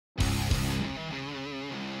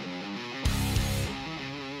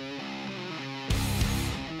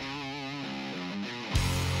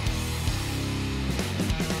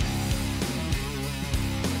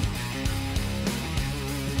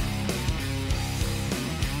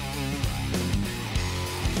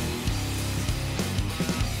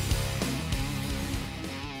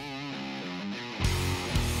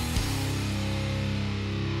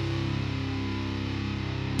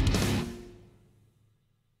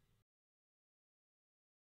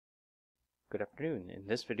Good afternoon. In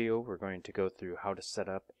this video we're going to go through how to set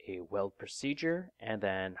up a weld procedure and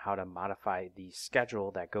then how to modify the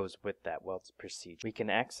schedule that goes with that weld procedure. We can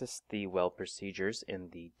access the weld procedures in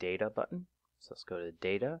the data button. So let's go to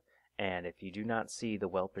data, and if you do not see the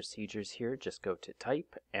weld procedures here, just go to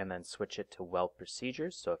type and then switch it to weld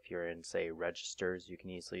procedures. So if you're in, say, registers, you can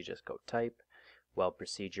easily just go type weld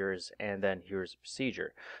procedures, and then here's a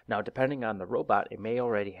procedure. Now, depending on the robot, it may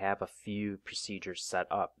already have a few procedures set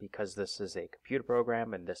up. Because this is a computer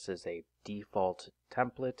program and this is a default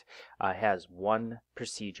template, it has one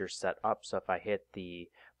procedure set up. So if I hit the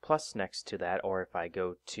plus next to that, or if I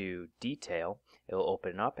go to detail, it'll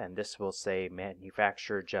open up and this will say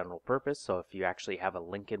manufacturer general purpose. So if you actually have a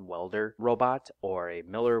Lincoln Welder robot or a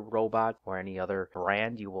Miller robot or any other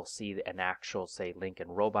brand, you will see an actual, say, Lincoln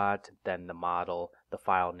robot, then the model, the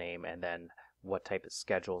file name, and then what type of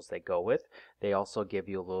schedules they go with. They also give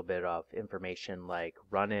you a little bit of information like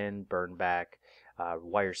run-in, burn-back,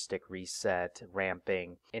 wire stick reset,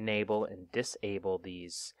 ramping. Enable and disable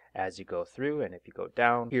these as you go through, and if you go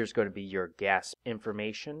down, here's going to be your gas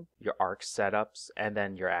information, your arc setups, and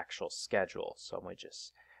then your actual schedule. So I'm going to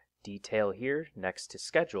just detail here next to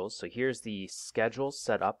schedules. So here's the schedule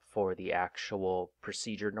set up for the actual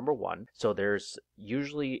procedure number one. So there's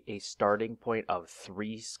usually a starting point of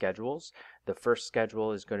 3 schedules. The first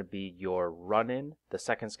schedule is going to be your run-in. The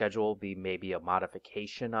second schedule will be maybe a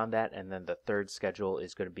modification on that, and then the third schedule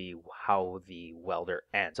is going to be how the welder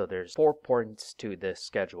ends. So there's 4 points to this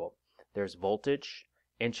schedule. There's voltage,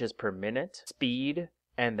 inches per minute, speed,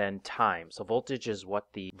 and then time. So voltage is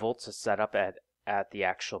what the volts is set up at the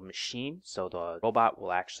actual machine. So the robot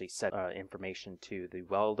will actually set information to the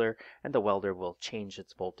welder, and the welder will change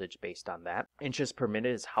its voltage based on that. Inches per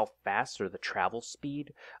minute is how fast, or the travel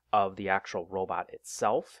speed of the actual robot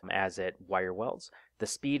itself as it wire welds. The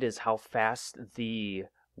speed is how fast the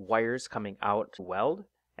wires coming out weld,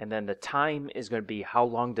 and then the time is going to be how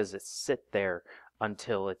long does it sit there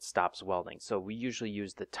until it stops welding. So we usually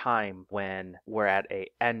use the time when we're at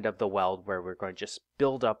a end of the weld where we're going to just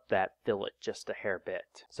build up that fillet just a hair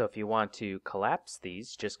bit. So if you want to collapse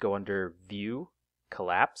these, just go under View,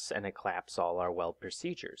 Collapse, and it collapses all our weld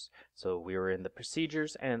procedures. So we were in the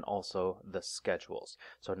procedures and also the schedules.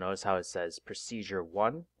 So notice how it says procedure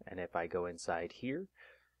 1, and if I go inside here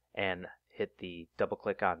and hit the double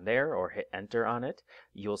click on there or hit enter on it,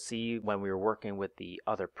 you'll see when we were working with the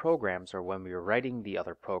other programs, or when we were writing the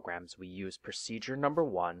other programs, we use procedure number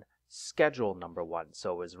 1, schedule number 1.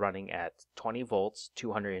 So it was running at 20 volts,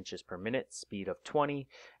 200 inches per minute, speed of 20,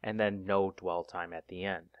 and then no dwell time at the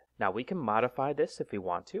end. Now we can modify this if we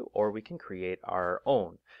want to, or we can create our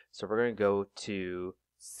own. So we're going to go to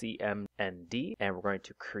CMND, and we're going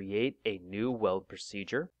to create a new weld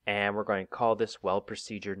procedure, and we're going to call this weld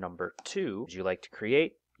procedure number 2. Would you like to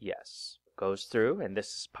create? Yes. Goes through, and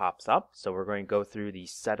this pops up. So we're going to go through the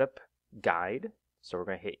setup guide. So we're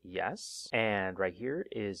going to hit yes, and right here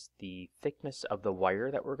is the thickness of the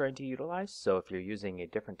wire that we're going to utilize. So if you're using a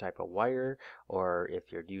different type of wire, or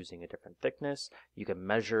if you're using a different thickness, you can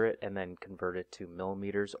measure it and then convert it to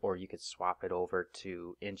millimeters, or you could swap it over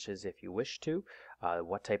to inches if you wish to.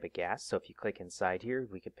 What type of gas? So if you click inside here,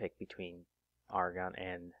 we could pick between argon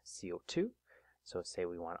and CO2. So say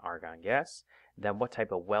we want argon gas. Then what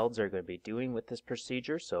type of welds are going to be doing with this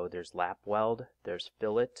procedure? So there's lap weld, there's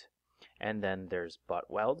fillet, and then there's butt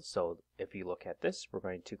weld. So if you look at this, we're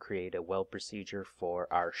going to create a weld procedure for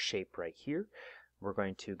our shape right here. We're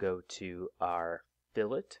going to go to our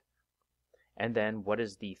fillet, and then what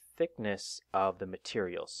is the thickness of the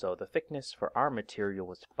material? So the thickness for our material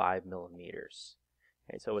was 5 millimeters.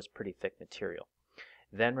 Okay, so it's pretty thick material.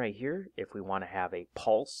 Then right here, if we want to have a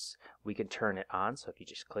pulse, we can turn it on. So if you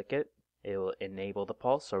just click it, it will enable the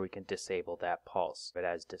pulse, or we can disable that pulse. It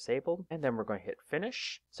as disabled, and then we're going to hit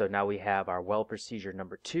finish. So now we have our weld procedure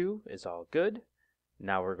number 2 is all good.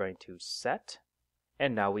 Now we're going to set,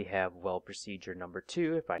 and now we have weld procedure number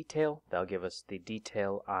 2. If I detail, that'll give us the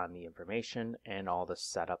detail on the information and all the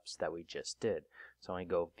setups that we just did. So I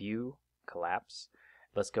go View, Collapse.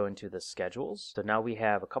 Let's go into the schedules. So now we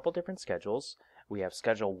have a couple different schedules. We have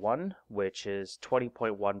schedule 1, which is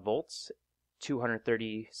 20.1 volts,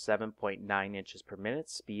 237.9 inches per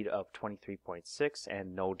minute, speed of 23.6,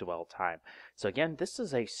 and no dwell time. So again, this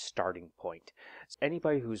is a starting point.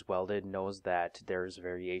 Anybody who's welded knows that there's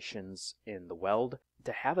variations in the weld.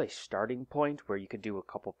 To have a starting point where you could do a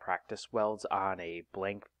couple practice welds on a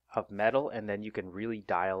blank of metal, and then you can really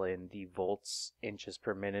dial in the volts, inches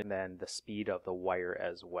per minute, and then the speed of the wire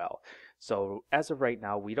as well. So as of right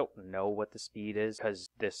now, we don't know what the speed is because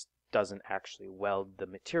this doesn't actually weld the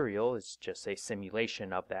material. It's just a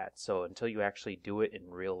simulation of that. So until you actually do it in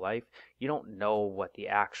real life, you don't know what the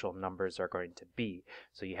actual numbers are going to be.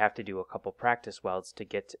 So you have to do a couple practice welds to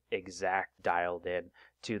get exact dialed in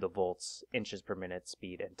to the volts, inches per minute,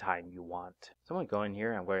 speed, and time you want. So I'm going to go in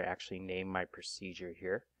here. I'm going to actually name my procedure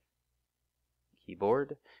here.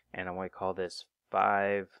 Keyboard. And I'm going to call this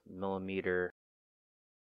 5mm.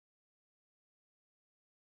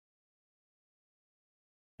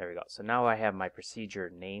 There we go. So now I have my procedure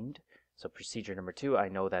named. So procedure number 2, I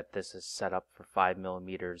know that this is set up for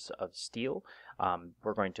 5mm of steel.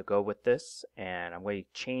 We're going to go with this, and I'm going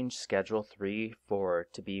to change schedule 3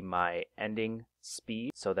 to be my ending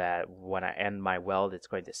speed, so that when I end my weld, it's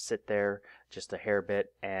going to sit there just a hair bit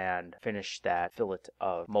and finish that fillet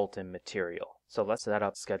of molten material. So let's set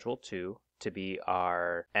up schedule 2 to be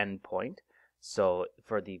our end point. So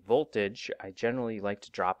for the voltage, I generally like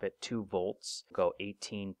to drop it 2 volts, go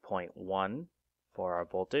 18.1 for our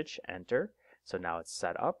voltage, enter. So now it's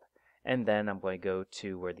set up. And then I'm going to go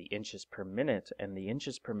to where the inches per minute, and the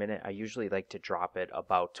inches per minute, I usually like to drop it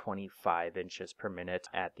about 25 inches per minute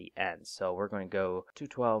at the end. So we're going to go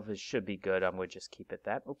 212, it should be good. I'm going to just keep it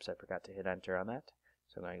that. Oops, I forgot to hit enter on that.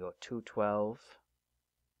 So I'm going to go 212,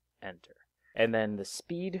 enter. And then the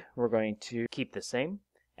speed, we're going to keep the same.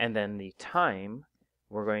 And then the time,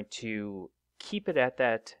 we're going to keep it at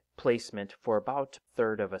that placement for about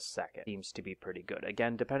 1/3 of a second. Seems to be pretty good.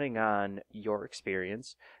 Again, depending on your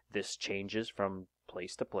experience, this changes from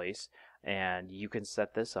place to place, and you can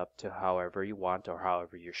set this up to however you want or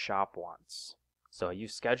however your shop wants. So I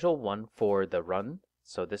use schedule 1 for the run.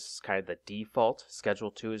 So this is kind of the default. Schedule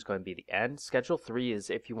 2 is going to be the end. Schedule 3 is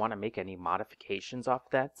if you want to make any modifications off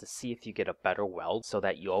that to see if you get a better weld, so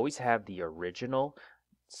that you always have the original.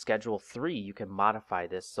 Schedule 3, you can modify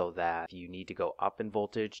this so that if you need to go up in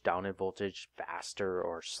voltage, down in voltage, faster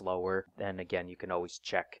or slower, then again, you can always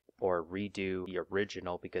check or redo the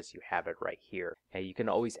original because you have it right here. And you can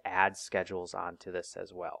always add schedules onto this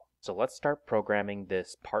as well. So let's start programming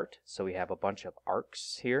this part. So we have a bunch of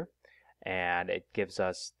arcs here, and it gives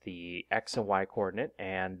us the X and Y coordinate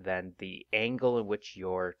and then the angle in which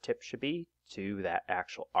your tip should be to that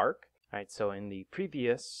actual arc. All right, so in the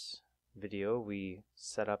previous video, we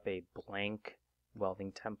set up a blank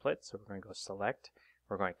welding template. So we're going to go select.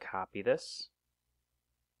 We're going to copy this.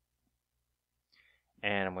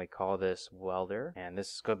 And I'm going to call this welder. And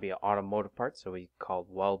this is going to be an automotive part. So we called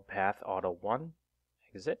weld path auto 1.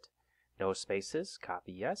 Exit. No spaces.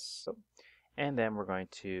 Copy yes. And then we're going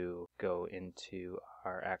to go into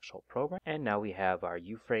our actual program. And now we have our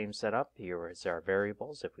U-frame set up. Here is our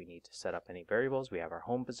variables. If we need to set up any variables, we have our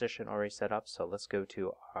home position already set up. So let's go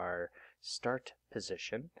to our start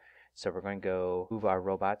position. So we're going to go move our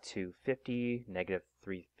robot to 50,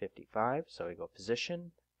 -355. So we go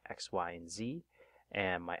position, X, Y, and Z.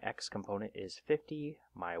 And my X component is 50.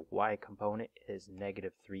 My Y component is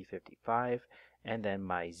 -355. And then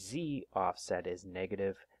my Z offset is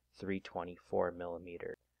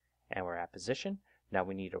 -324mm. And we're at position. Now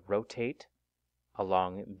we need to rotate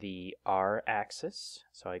along the R axis.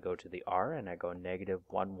 So I go to the R and I go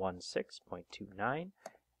 -116.29.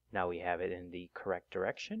 Now we have it in the correct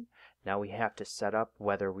direction. Now we have to set up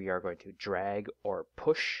whether we are going to drag or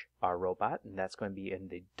push our robot, and that's going to be in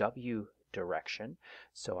the W direction.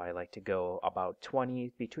 So I like to go about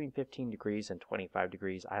 20, between 15 degrees and 25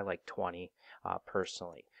 degrees. I like 20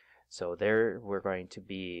 personally. So there we're going to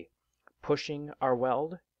be pushing our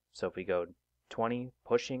weld. So if we go 20,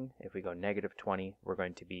 pushing. If we go -20, we're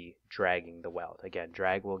going to be dragging the weld. Again,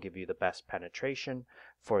 drag will give you the best penetration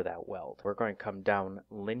for that weld. We're going to come down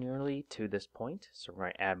linearly to this point. So we're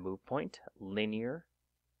going to add move point, linear,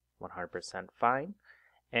 100% fine.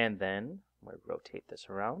 And then I'm going to rotate this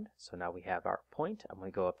around. So now we have our point. I'm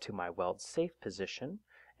going to go up to my weld safe position.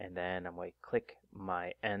 And then I'm going to click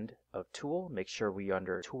my end of tool. Make sure we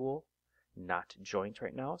under tool, not joint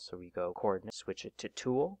right now. So we go coordinate, switch it to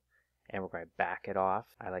tool. And we're going to back it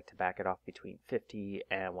off. I like to back it off between 50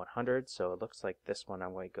 and 100. So it looks like this one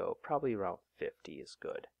I'm going to go probably around 50 is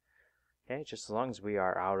good. Okay, just as long as we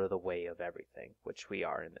are out of the way of everything, which we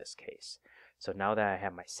are in this case. So now that I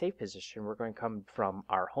have my safe position, we're going to come from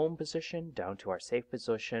our home position down to our safe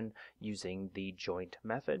position using the joint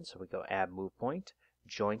method. So we go add move point,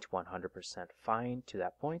 joint 100% fine to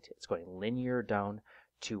that point. It's going linear down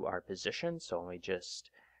to our position. So we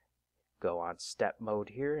just go on step mode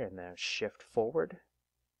here and then shift forward.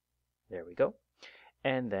 There we go.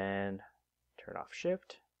 And then turn off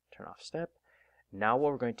shift, turn off step. Now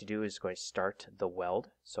what we're going to do is going to start the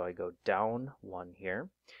weld. So I go down one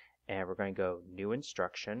here and we're going to go new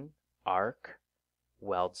instruction, arc,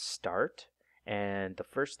 weld start. And the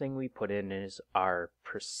first thing we put in is our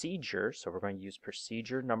procedure. So we're going to use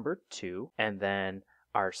procedure number 2. And then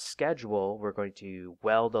our schedule, we're going to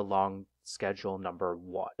weld along schedule number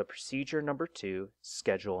 1. The procedure number 2,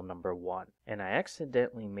 schedule number 1. And I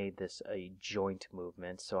accidentally made this a joint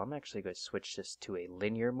movement, so I'm actually going to switch this to a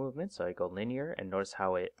linear movement. So I go linear, and notice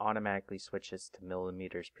how it automatically switches to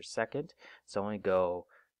millimeters per second. So I'm going to go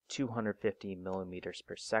 250 millimeters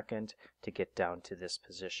per second to get down to this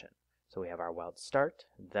position. So we have our weld start.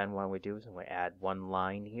 Then what we do is we add one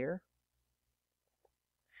line here.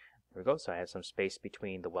 There we go. So I have some space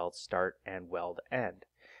between the weld start and weld end.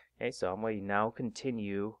 Okay, so I'm going to now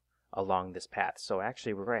continue along this path. So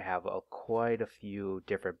actually we're going to have quite a few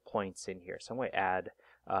different points in here. So I'm going to add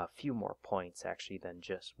a few more points actually than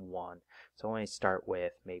just one. So I'm going to start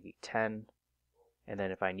with maybe 10, and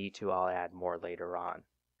then if I need to, I'll add more later on.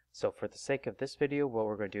 So for the sake of this video, what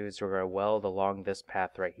we're going to do is we're going to weld along this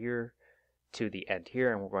path right here to the end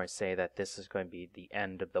here, and we're going to say that this is going to be the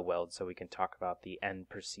end of the weld, so we can talk about the end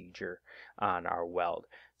procedure on our weld.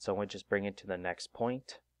 So I'm going to just bring it to the next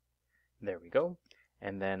point. There we go.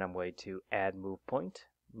 And then I'm going to add move point,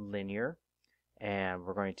 linear, and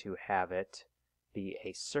we're going to have it be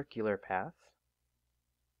a circular path.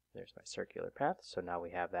 There's my circular path. So now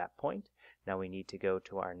we have that point. Now we need to go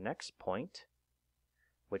to our next point,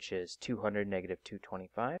 which is 200, negative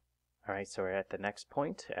 225. Alright, so we're at the next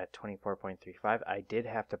point at 24.35. I did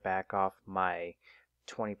have to back off my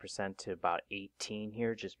 20% to about 18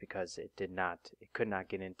 here just because it could not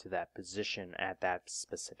get into that position at that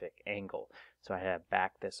specific angle. So I had to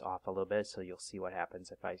back this off a little bit, so you'll see what happens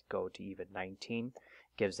if I go to even 19. It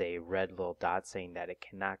gives a red little dot saying that it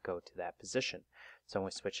cannot go to that position. So I'm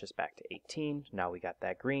going to switch this back to 18. Now we got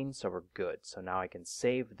that green, so we're good. So now I can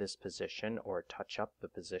save this position or touch up the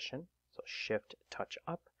position. So shift, touch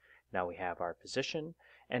up. Now we have our position,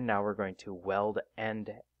 and now we're going to weld end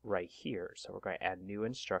right here. So we're going to add new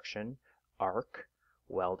instruction, arc,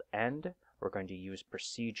 weld end. We're going to use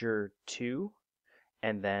procedure 2,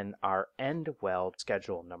 and then our end weld,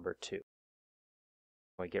 schedule number 2.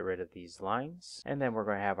 We get rid of these lines, and then we're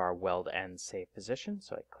going to have our weld end save position.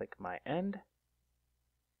 So I click my end,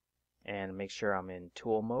 and make sure I'm in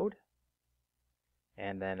tool mode,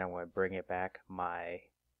 and then I'm going to bring it back my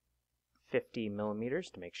 50 millimeters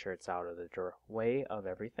to make sure it's out of the way of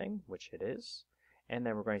everything, which it is. And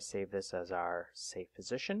then we're going to save this as our safe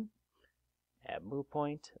position. Add move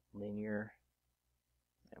point, linear,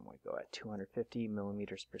 and we go at 250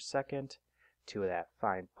 millimeters per second to that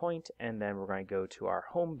fine point. And then we're going to go to our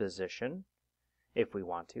home position if we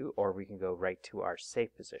want to, or we can go right to our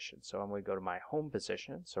safe position. So I'm going to go to my home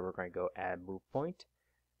position. So we're going to go add move point,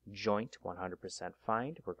 joint 100%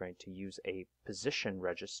 find. We're going to use a position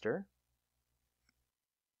register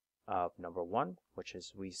of number 1, which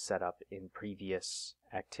is we set up in previous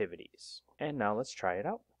activities. And now let's try it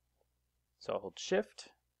out. So hold shift,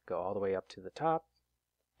 go all the way up to the top,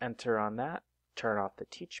 enter on that, turn off the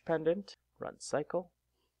teach pendant, run cycle,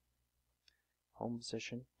 home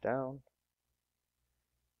position, down,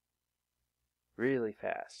 really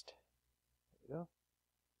fast. There we go.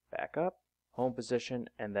 Back up, home position,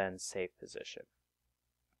 and then safe position.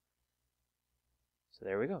 So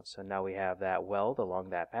there we go. So now we have that weld along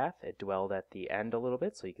that path. It dwelled at the end a little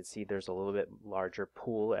bit, so you can see there's a little bit larger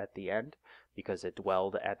pool at the end because it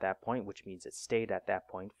dwelled at that point, which means it stayed at that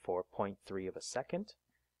point for 0.3 of a second,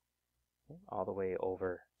 all the way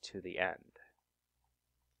over to the end.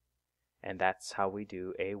 And that's how we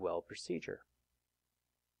do a weld procedure.